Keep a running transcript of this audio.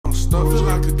Don't feel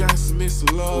like a guy submit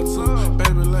some love to.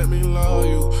 Baby, let me love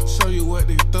you. Show you what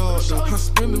they thought. I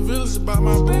spend the village about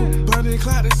my boo. Buddy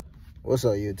clock this. What's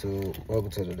up, YouTube?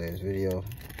 Welcome to today's video.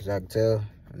 As I can tell,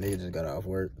 a nigga just got off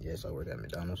work. Yes, I work at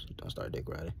McDonald's. Don't start dick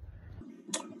riding.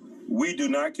 We do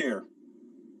not care.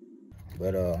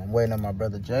 But I'm waiting on my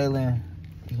brother Jalen.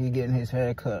 He getting his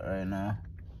hair cut right now.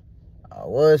 I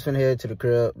was finna head to the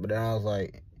crib, but then I was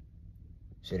like,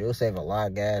 shit, it'll save a lot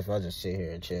of gas if I just sit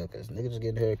here and chill, because niggas just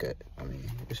getting a haircut. I mean,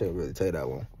 it shouldn't really take that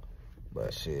long.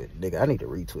 But shit, nigga, I need to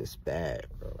retwist bad,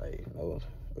 bro. Like, no,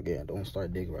 again, don't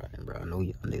start dick riding, bro. I know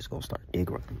y'all niggas gonna start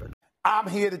dick riding, bro. I'm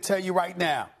here to tell you right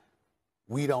now,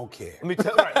 we don't care. Let me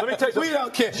tell you something. We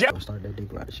don't care. Don't start that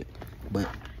dick riding shit. But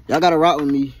y'all gotta rock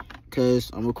with me, because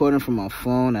I'm recording from my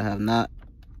phone. I have not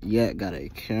yet got a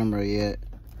camera yet.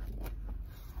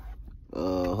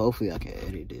 Hopefully I can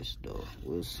edit this though.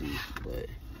 We'll see. But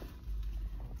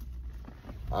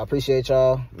I appreciate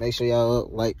y'all. Make sure y'all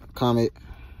like, comment,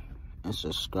 and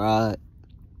subscribe.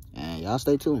 And y'all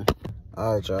stay tuned.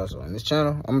 Alright, y'all. So on this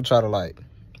channel, I'm gonna try to like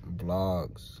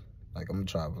vlogs. Like I'm gonna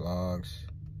try vlogs.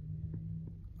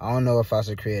 I don't know if I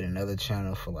should create another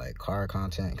channel for like car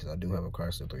content, because I do have a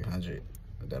Chrysler 300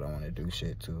 that I want to do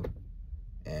shit to.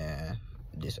 And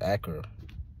this Acura.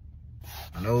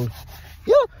 I know,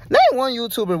 yeah, name one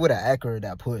YouTuber with an Acura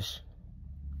that push.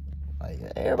 Like,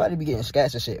 everybody be getting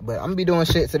scats and shit. But I'm gonna be doing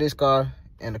shit to this car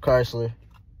and the Chrysler.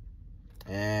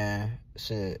 And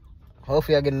shit,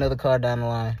 hopefully I get another car down the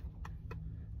line.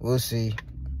 We'll see.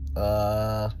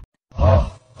 But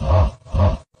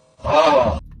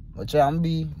yeah, I'm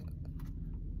gonna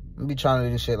be trying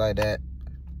to do shit like that.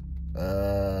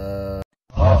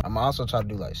 I'm also trying to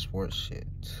do like sports shit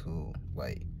too.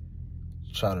 Like,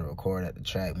 try to record at the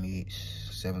track meets,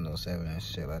 707 and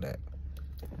shit like that.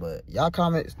 But y'all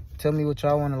comment, tell me what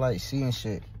y'all want to like see and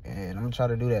shit, and I'm gonna try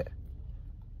to do that.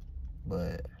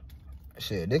 But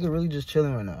shit, they could really just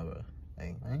chilling right now, bro.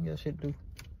 Like, I ain't got shit to do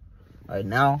right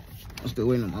now. I'm still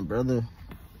waiting on my brother.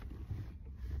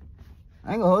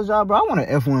 I ain't gonna hold y'all, bro. I want an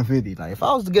F-150. Like, if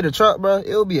I was to get a truck, bro,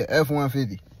 it would be an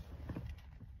F-150.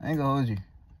 I ain't gonna hold you.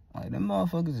 Like, them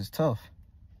motherfuckers is tough.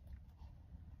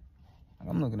 Like,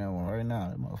 I'm looking at one right now.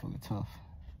 That motherfucker tough.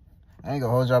 I ain't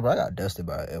gonna hold y'all, bro. I got dusted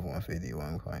by an F-150 at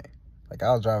one point. Like,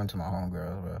 I was driving to my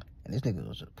homegirl, bro, and this nigga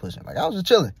was just pushing. Like, I was just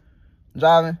chilling,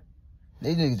 driving.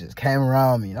 These niggas just came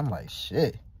around me, and I'm like,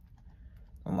 shit.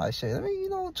 Let me,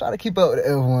 try to keep up with the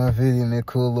F-150 and that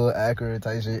cool little Acura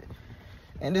type shit.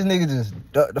 And this nigga just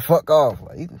ducked the fuck off.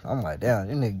 Like, I'm like, damn,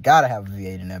 this nigga gotta have a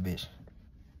V8 in that bitch.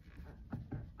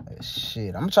 Like,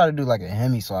 shit, I'm gonna try to do like a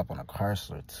Hemi swap on a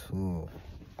Chrysler too.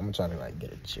 I'm gonna try to like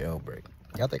get a jailbreak.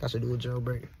 Y'all think I should do a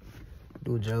jailbreak?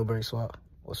 Do a jailbreak swap?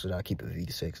 Or should I keep a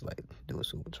V6, like do a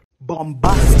super truck?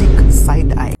 Bombastic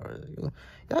side eye.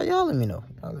 Y'all let me know.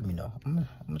 Y'all let me know. I'm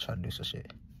gonna try to do some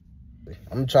shit.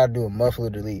 I'm gonna try to do a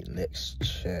muffler delete next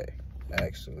check,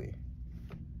 actually.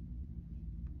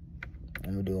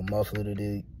 Let me do a muffler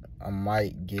delete. I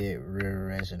might get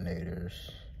rear resonators.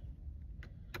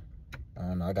 I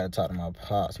don't know. I gotta talk to my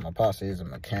pops. My pops is a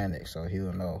mechanic, so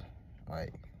he'll know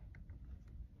like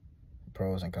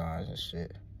pros and cons and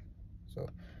shit. So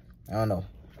I don't know.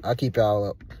 I'll keep y'all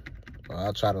up.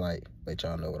 I'll try to like let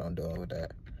y'all know what I'm doing with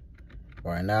that.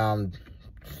 Right now I'm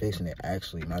fixing it.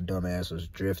 Actually, my dumb ass was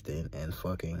drifting and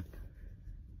fucking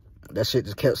that shit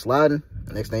just kept sliding.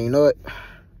 Next thing you know it,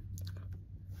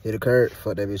 hit a curb,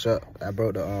 fuck that bitch up. I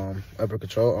broke the upper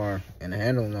control arm and the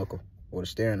handle knuckle, or the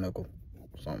steering knuckle,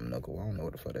 something knuckle. I don't know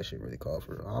what the fuck that shit really called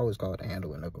for. I always call it the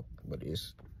handle knuckle, but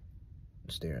it's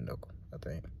the steering knuckle, I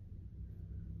think.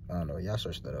 I don't know. Y'all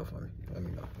search that up for me. Let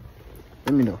me know.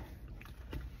 Let me know.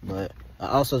 But I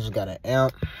also just got an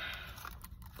amp,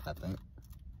 I think.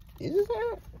 Is this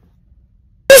amp?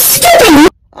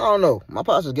 I don't know. My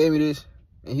pops just gave me this,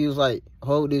 and he was like,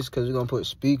 hold this because we're gonna put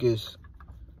speakers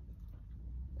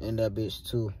in that bitch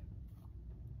too.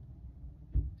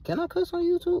 Can I cuss on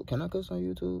YouTube? Can I cuss on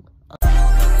YouTube?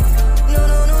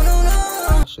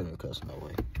 I shouldn't cuss no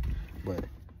way. But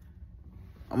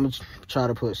I'm gonna try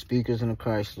to put speakers in the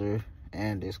Chrysler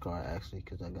and this car actually,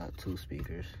 because I got two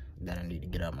speakers that I need to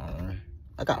get out my room.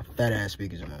 I got fat ass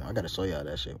speakers in my room. I gotta show y'all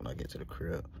that shit when I get to the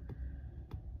crib.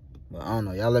 But I don't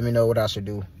know. Y'all let me know what I should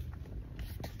do.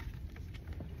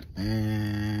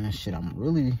 And shit, I'm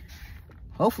really,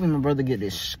 hopefully my brother get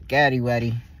this scatty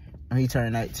waddy when he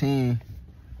turn 19.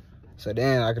 So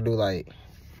then I could do like,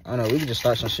 I don't know, we could just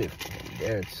start some shit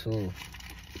there too.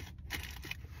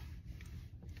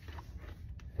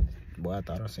 Boy, I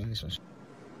thought I seen some shit.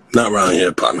 Not around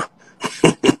here, partner.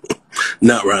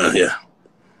 Not around here.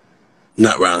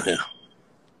 Not around here.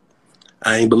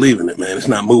 I ain't believing it, man. It's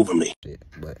not moving me.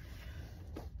 But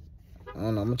I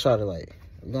don't know. I'm gonna try to like.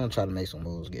 We're gonna try to make some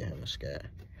moves, get him a scat.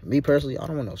 Me personally, I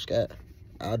don't want no scat.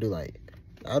 I'll do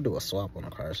a swap on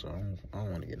a car, so I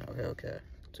don't want to get no Hellcat.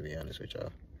 To be honest with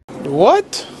y'all.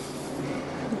 What?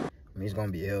 I mean, it's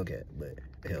gonna be a Hellcat, but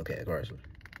a Hellcat car, so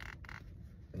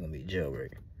it's gonna be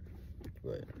jailbreak.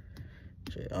 But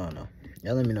shit, I don't know.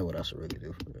 Y'all let me know what I should really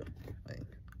do for real. Like,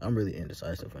 I'm really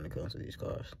indecisive when it comes to these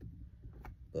cars.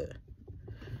 But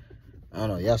I don't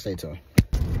know. Y'all stay tuned.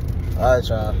 All right,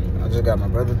 y'all. I just got my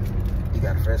brother. He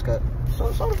got a fresh cut. So a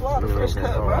lot of fresh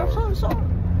cut, bro.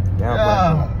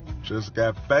 Yeah. Just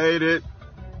got faded.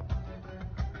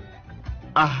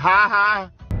 Aha!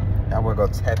 That boy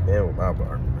gonna tap in with my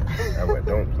barber, man. That boy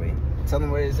don't play. Tell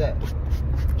him where it's at.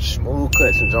 Smooth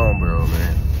cuts in Jonesboro,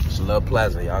 man. It's a little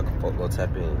plaza. Y'all can go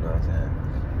tap in, you know what I'm saying?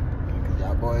 Cause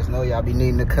y'all boys know y'all be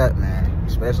needing a cut, man.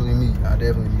 Especially me. I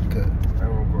definitely need a cut. White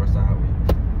road course sideways.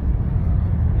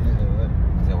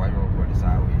 I said white road course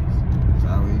sideways.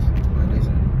 Sideways. What they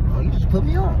say? Oh, you just put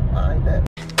me on. All right, bet.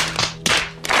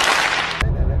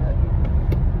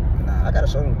 Nah, I gotta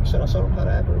show them. Should I show them how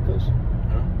to accurate push?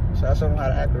 Huh? Should I show them how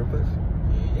to accurate push?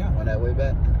 Yeah. On that way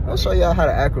back? I'll show y'all how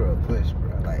to accurate push,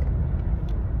 bro. Like,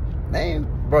 man,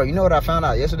 bro, you know what I found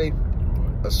out yesterday?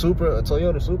 A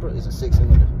Toyota Supra is a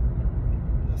 6-cylinder.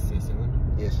 A 6-cylinder?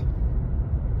 Yes.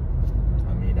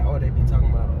 I mean, that's what they be talking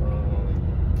about.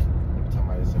 They be talking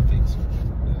about it's a fix.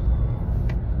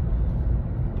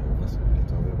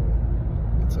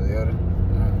 The Toyota.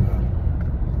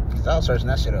 Cause I was searching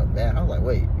that shit up, man. I was like,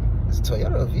 wait, it's a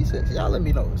Toyota V6. Y'all let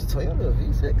me know. It's a Toyota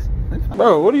V6.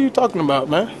 Bro, what are you talking about,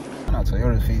 man? I know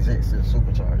Toyota V6 is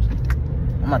supercharged.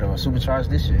 I'm about to supercharge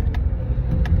this shit.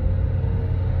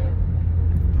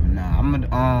 Nah, I'm gonna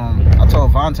I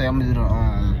told Vontae I'm gonna do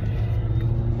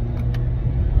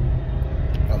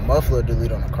a muffler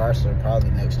delete on the car, so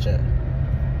probably next check.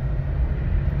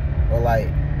 Or like,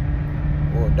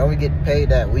 well, don't we get paid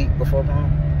that week before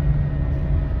prom?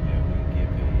 Yeah, we get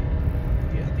paid.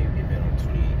 Yeah, I think we get paid on the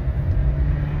 28th.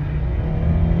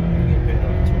 We get paid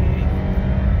on the 28th.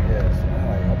 Yeah, so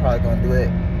I'm probably gonna do it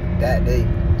that day.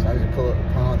 So I just pull up the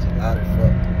palms and loud as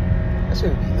fuck. That shit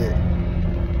would be lit. I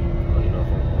don't even know if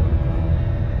I'm going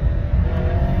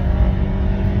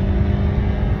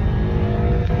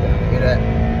Yeah, hear that?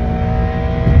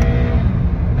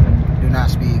 Do not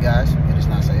speed, guys. It is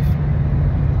not safe.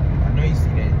 I know you see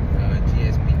that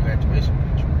GSP graduation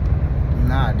picture.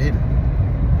 Nah, I didn't.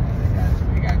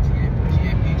 We got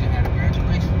GSP just had a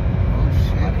graduation. Oh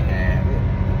shit.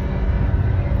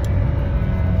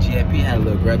 GSP had a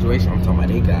little graduation. I'm talking about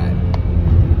they got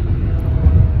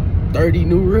 30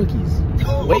 new rookies.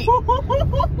 Wait,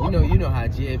 you know how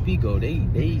GSP go.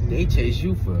 They chase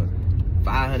you for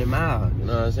 500 miles. You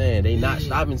know what I'm saying? They not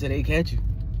stopping till they catch you.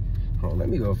 Hold on, let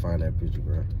me go find that picture,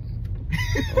 bro.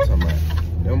 I'm talking about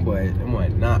them boys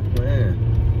not playing.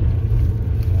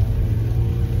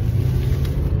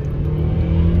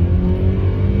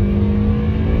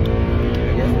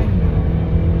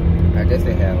 I guess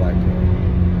they had like I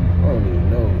don't even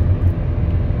know.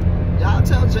 Y'all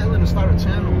tell Jalen to start a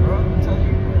channel, bro. I'm telling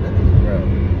you, bro.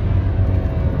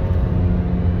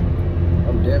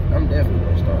 I'm definitely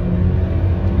gonna start.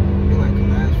 You like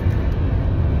collage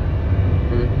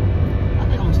for that? I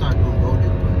think I'm gonna start doing gold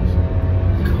digger plays.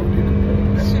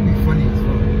 That should be funny as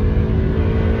fuck.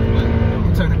 Like,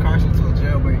 you turn the car into a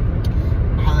jailbreak.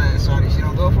 Holla at Shawty, she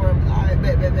don't go for it. Alright,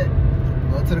 bet.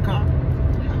 Go to the car.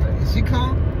 If she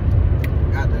come,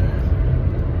 got that ass.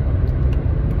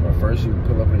 Well, first you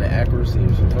pull up in the accuracy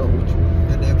and she talk with you.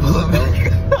 And then pull up.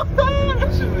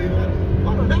 That shit be better.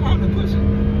 Why don't that have to push it?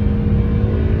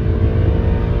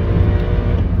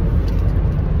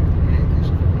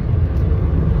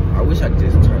 I wish I could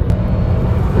just turn.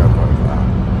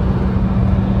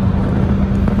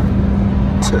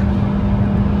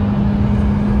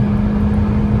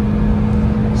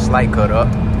 Slight cut up. I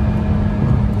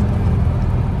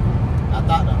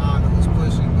thought the Honda was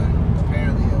pushing, but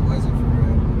apparently it wasn't for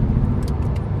real.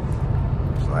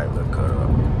 Slight little cut up.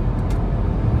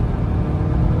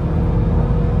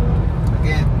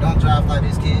 Again, don't drive like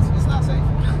this, kids. It's not safe.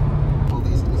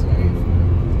 Police in this area.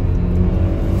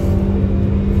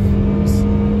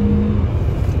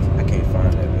 I can't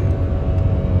find that man.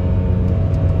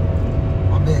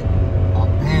 I bet. Oh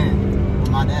man,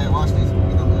 when my dad watched this, he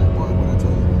gonna be like, boy, what I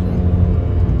told you.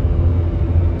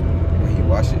 When he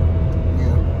watch it,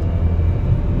 Yeah.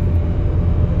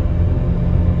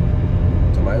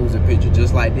 somebody was a picture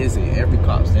just like this, and every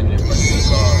cop standing in front of their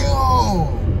car.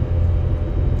 Oh.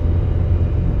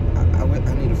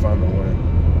 I need to find the one.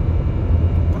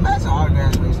 Imagine our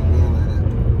graduation being like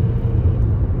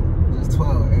that. Just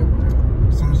 12 everywhere.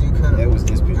 As soon as you cut it. That was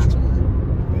this picture. Gotcha.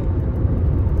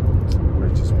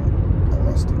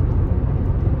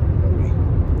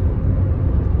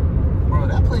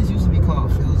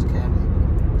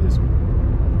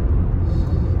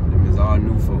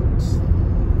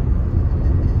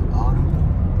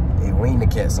 waiting to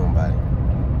catch somebody.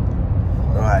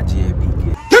 Know how GAP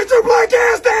get. Get your black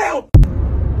ass down!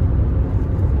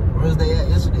 Where was they at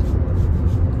yesterday? I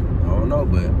don't know,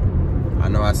 but I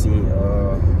know I seen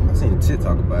a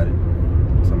TikTok about it.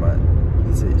 Somebody,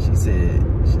 she said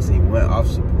she seen one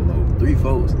officer pull over 3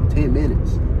 folks in 10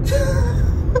 minutes.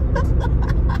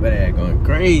 But that going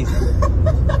crazy.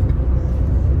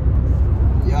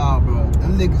 Y'all, bro,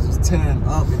 them niggas was tearing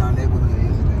up in our neighborhood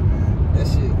yesterday, man. That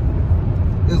shit.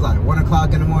 It was like 1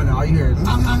 o'clock in the morning. All you hear is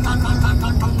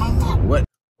What?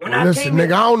 Listen,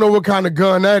 nigga, I don't know what kind of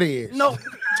gun that is. No.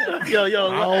 Yo.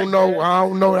 I don't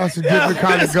know. That's a different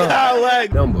kind of gun.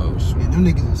 Them boys. yeah, them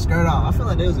niggas was skirt off. I feel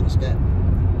like they was in the scat.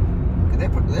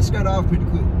 They skirt off pretty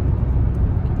quick. I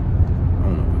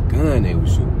don't know what gun they was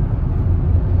shooting.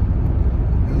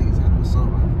 Them niggas had an assault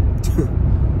rifle.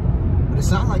 But it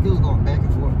sounded like it was going back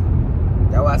and forth.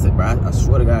 That's why I said, bro, I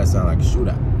swear to God, it sounded like a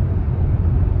shootout.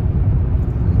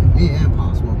 Me and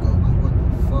Pops woke up like, what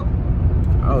the fuck?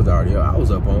 I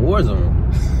was up on Warzone.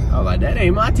 I was like, that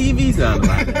ain't my TV sounding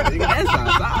like that. Nigga, that's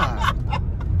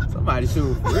outside. Somebody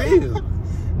shooting for real.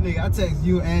 Nigga, I text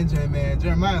you and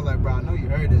Jeremiah like, bro, I know you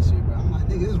heard that shit, bro. I'm like,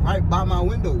 nigga, it's right by my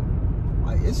window.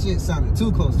 Like, this shit sounded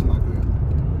too close to my crib.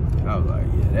 I was like,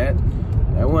 yeah,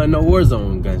 that wasn't no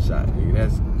Warzone gunshot, nigga.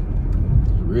 That's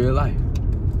real life.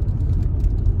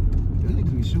 Them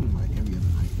niggas be shooting like every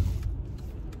other night,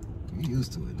 though. We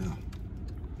used to it now.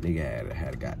 Nigga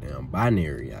had a goddamn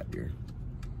binary out there.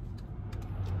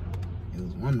 It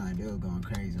was one night they were going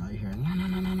crazy. All you hear, no.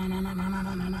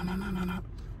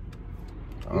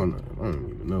 I don't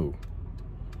even know.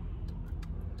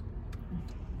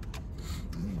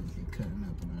 Niggas be cutting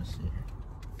up on that shit.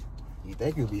 You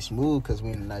think it would be smooth because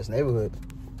we in a nice neighborhood.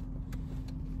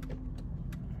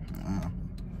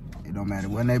 It don't matter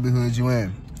what neighborhood you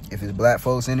in. If it's black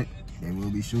folks in it, they will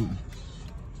be shooting.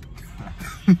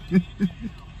 I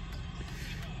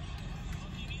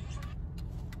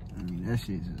mean, that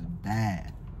shit just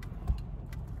bad.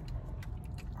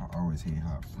 I always hate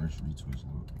how fresh retwist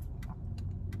look.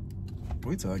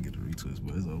 Wait till I get the retwist,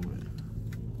 but it's over.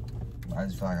 I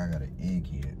just feel like I got an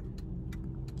egghead.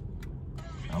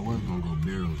 I was gonna go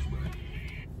barrels, but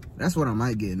That's what I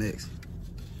might get next.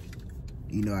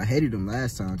 You know, I hated them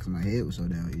last time because my head was so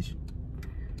down itchy.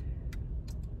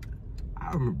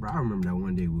 I remember that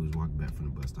one day we was walking back from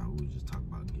the bus stop. We was just talking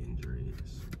about getting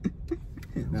dreads.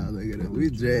 Now look at that. We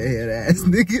dreadhead ass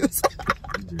niggas.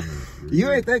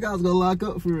 You ain't think I was gonna lock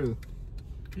up for real.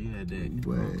 You had that.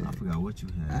 But I forgot what you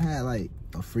had. I had like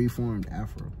a free-formed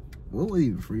afro. What was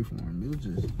even free-formed? It was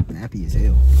just nappy as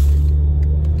hell.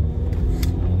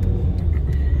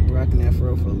 Rocking that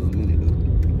afro for a little minute though.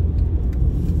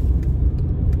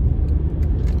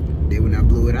 Then when I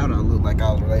blew it out, I looked like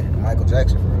I was related to Michael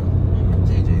Jackson for real.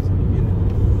 JJ's in the minute.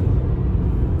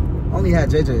 Only had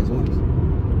JJ's once. I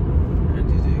had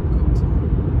JJ a couple times.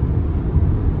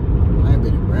 I ain't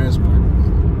been in Brand Smart in a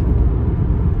minute.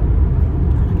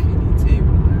 I can't even tell you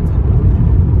what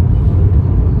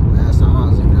Last time I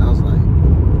was in there, I was like,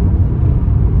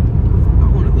 I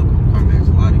want to look on Carmax a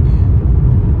lot again.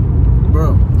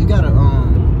 bro, you gotta,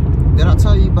 did I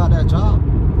tell you about that job?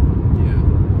 Yeah.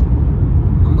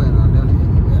 I'm waiting on them to hit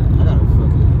me. I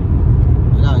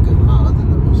gotta get my other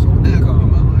number. So when they That call, could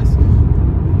be my license.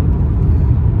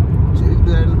 shit, you can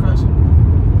do that in the car shit.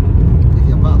 If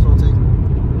your pops won't take it.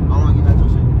 How long you had your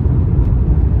shit?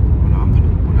 When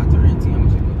I turn 18, I'm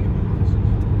just gonna get my license.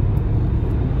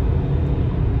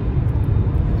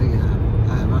 Nigga,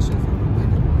 I had my shit for a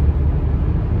minute.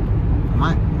 I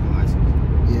might. My license.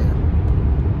 Yeah.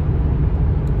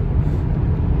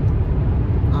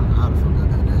 I don't know how the fuck I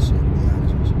got that shit, to be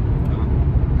honest with you.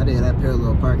 I did that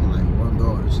parallel parking like one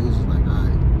go, and she was just like,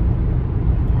 alright. I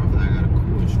feel like I got a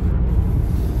cool instructor.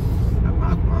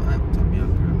 My aunt taught me how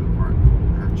to parallel park.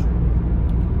 Her true.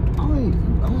 I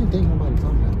don't think nobody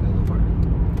told me how to parallel parking.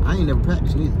 I ain't never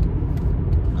practiced either.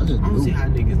 I just I don't knew. see how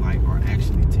niggas like are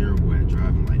actually terrible at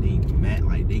driving.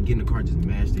 Like they get in the car, just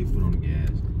mash their foot on the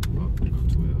gas. Oh, they go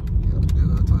 12. Yep, they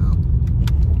go 12.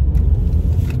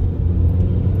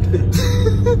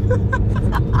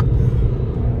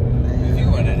 If you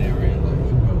went in there real low,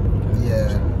 you go.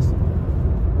 Yeah.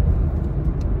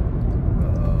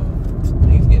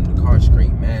 Niggas get in the car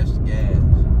straight, mash the gas.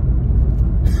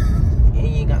 He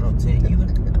ain't got no tent either.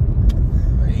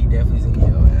 But he definitely's in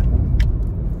your ass.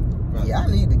 Yeah, I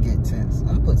need to get tents. I'm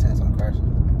gonna put tents on cars.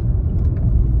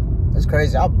 It's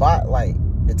crazy. I bought like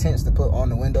the tents to put on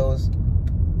the windows,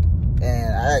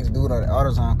 and I asked dude on the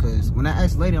AutoZone because when I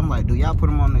asked the lady, I'm like, "Do y'all put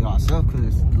them on yourself?"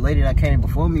 Because the lady that came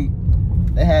before me,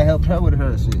 they had helped her with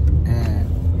her shit, and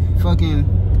fucking,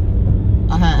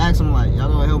 I had asked him, like, y'all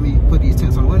gonna help me put these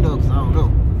tents on the window? Because I don't know.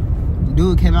 The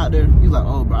dude came out there, he was like,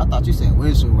 oh, bro, I thought you said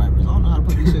windshield wipers. I don't know how to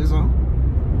put these shits on.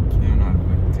 You don't know how to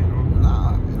put the tent on?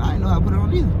 Nah, and I didn't know how to put it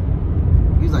on either.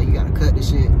 He was like, you gotta cut this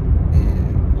shit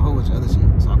and a whole bunch of other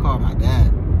shit. So I called my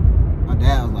dad. My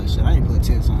dad was like, shit, I ain't put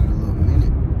tents on in a little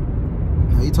minute.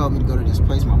 You know, he told me to go to this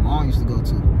place my mom used to go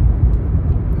to.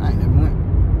 And I ain't never went.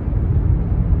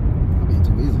 I've been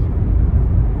too busy.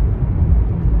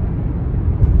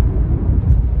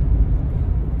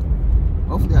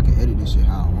 Hopefully I can edit this shit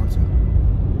how I want to. Yeah,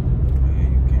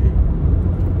 you can.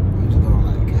 I'm just going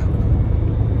like a cat.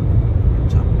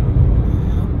 Chop it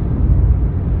up.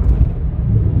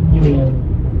 Yeah.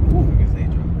 Ooh. I guess they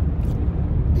drop.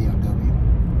 BMW.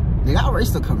 Nigga, I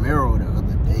raced a Camaro the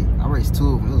other day. I raced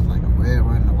two of them. It was like a red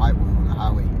one and a white one on the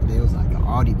highway. And there was like an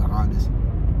Audi behind us.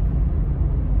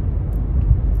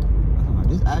 I was like,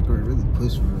 this Acura really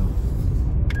pushed for real.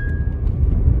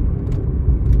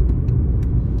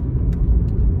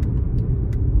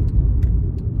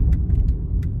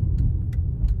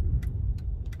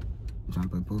 You trying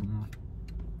to play Pokemon?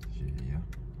 Shit, yeah.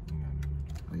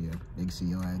 Oh yeah, they can see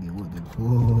your ass get whooped in the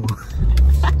pool.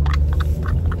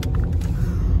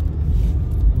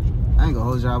 I ain't gonna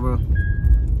hold y'all, bro.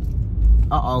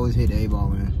 I always hit the A-ball,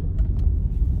 man.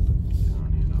 I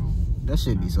don't even know. That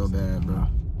shit be so bad, bro. I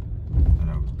thought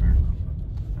that was dirt.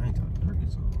 I ain't thought dirt in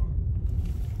so long.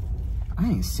 I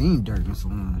ain't seen Dirk in so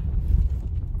long.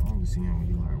 I only seen him when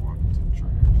he like walking to the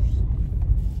trash.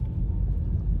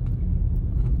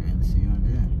 Okay, let's see you on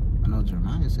there. I know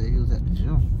Jeremiah said he was at the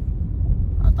gym.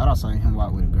 I thought I saw him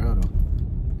walk with a girl though.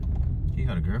 He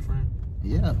got a girlfriend?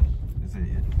 Yeah. Is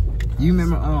it? You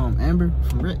remember Amber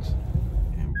from Rex?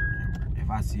 Amber. If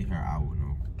I see her, I would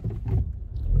know.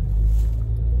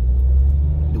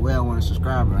 The way I want to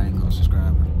subscribe her, I ain't gonna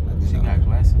subscribe her. She got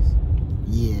glasses?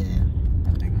 Yeah.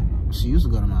 I think I know. She used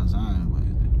to go to Mount Zion, but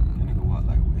That nigga walk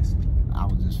like Wesley. I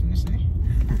was just finna say.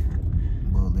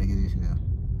 Bull-legged as hell.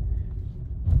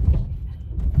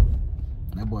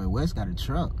 That boy West got a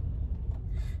truck.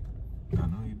 I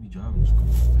know you be driving to school.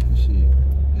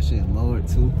 That shit lowered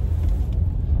too.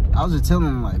 I was just telling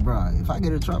him like, bro, if I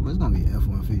get a truck, it's gonna be an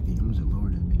F-150. I'm just lower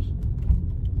that bitch.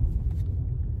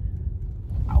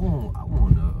 I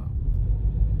want a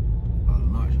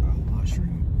luxury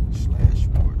 /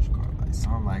 sports car, like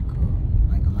something like a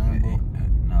Lambo.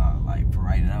 Nah, like for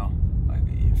right now, like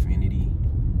an Infinity,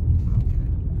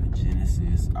 a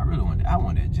Genesis. I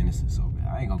want that Genesis so bad.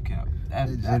 I ain't gonna cap.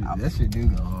 That shit do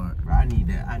go hard. Bro, I need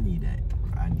that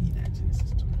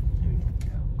Genesis too.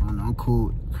 I'm cool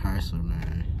with Chrysler,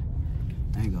 man.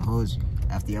 I ain't gonna hold you.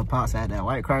 After your pops had that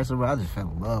white Chrysler, bro, I just fell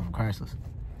in love with Chryslers.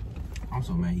 I'm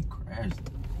so mad he crashed it.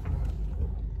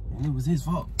 And it was his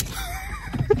fault.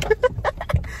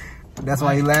 That's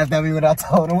why he laughed at me when I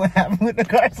told him what happened with the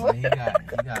Chrysler. He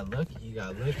got lucky.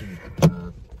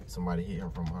 Somebody hit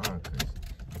him from behind because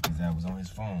his dad was on his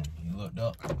phone. He looked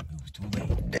up. It was too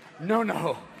late.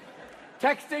 No.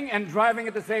 Texting and driving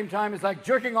at the same time is like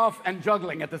jerking off and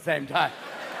juggling at the same time.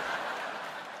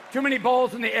 Too many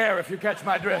balls in the air, if you catch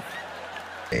my drift.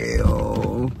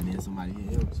 Hell. And then somebody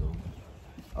hit him, so.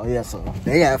 Oh yeah, so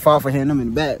they got fault for hitting them in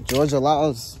the back. Georgia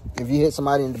allows if you hit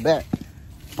somebody in the back.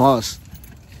 Pause.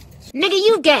 Nigga,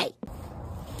 you gay.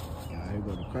 Yeah, here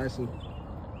go the Chrysler.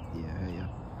 Yeah.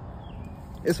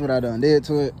 It's what I done did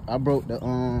to it. I broke the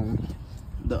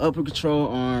upper control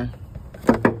arm.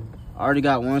 I already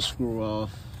got one screw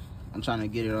off. I'm trying to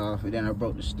get it off, and then I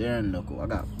broke the steering knuckle.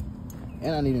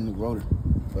 And I need a new rotor,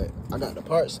 but I got the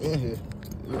parts in here.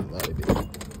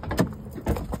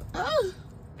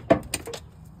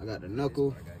 I got the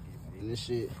knuckle and this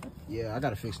shit. Yeah, I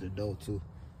gotta fix the door too.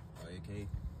 Okay.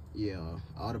 Yeah,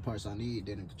 all the parts I need.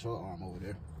 Then the control arm over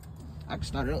there. I can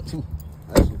start it up too.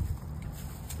 Actually.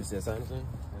 Is that something?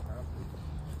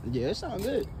 Yeah, it sounds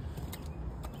good.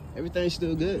 Everything's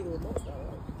still good.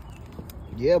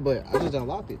 Yeah, but I just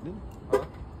unlocked it, dude. Huh?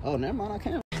 Oh, never mind, I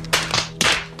can't.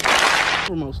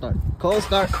 Remote start. Cold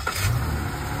start. Yeah,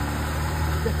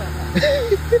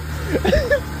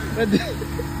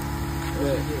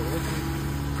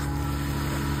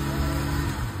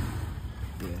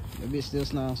 that bitch still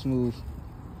sounds smooth.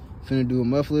 Finna do a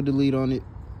muffler delete on it.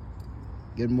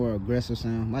 Get a more aggressive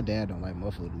sound. My dad don't like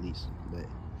muffler deletes, but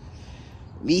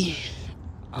me,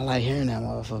 I like hearing that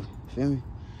motherfucker. Feel me?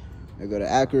 I go to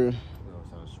Acura.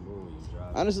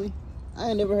 Honestly, I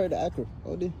ain't never heard the Acura.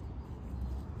 Oh, dude.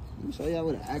 Let me show y'all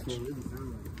what an Acura really sounds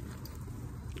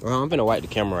like. Well, I'm finna wipe the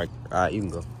camera. Alright, you can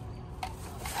go.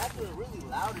 Acura really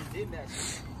loud and did that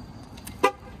shit.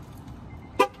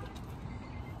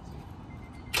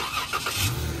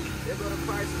 There go the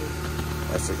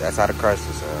Chrysler. That's how the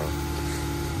Chrysler sound.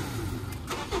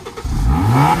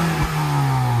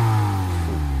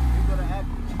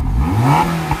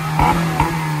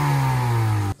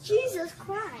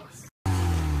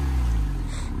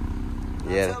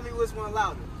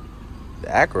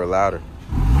 Acura louder.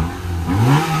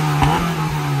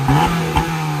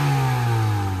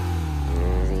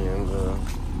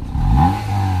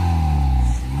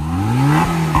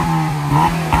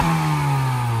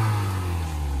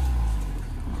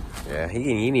 Yeah,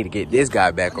 he need to get this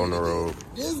guy back on the road.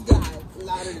 This guy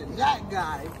louder than that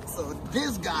guy, so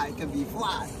this guy can be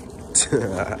fly.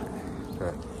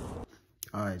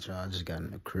 Alright, y'all, I just got in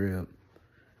the crib.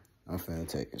 I'm finna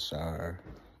take a shower,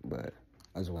 but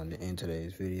I just wanted to end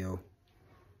today's video.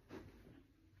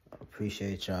 I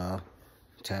appreciate y'all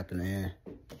tapping in.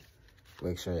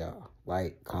 Make sure y'all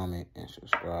like, comment, and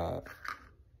subscribe.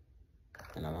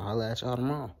 And I'm gonna holler at y'all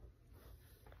tomorrow.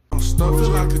 I'm stuck, feel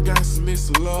like a gangster, need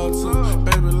some love too.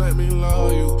 Baby, let me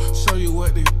love you, show you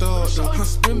what they thought. I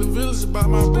spin the village about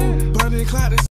my boo. Bunny and Clyde,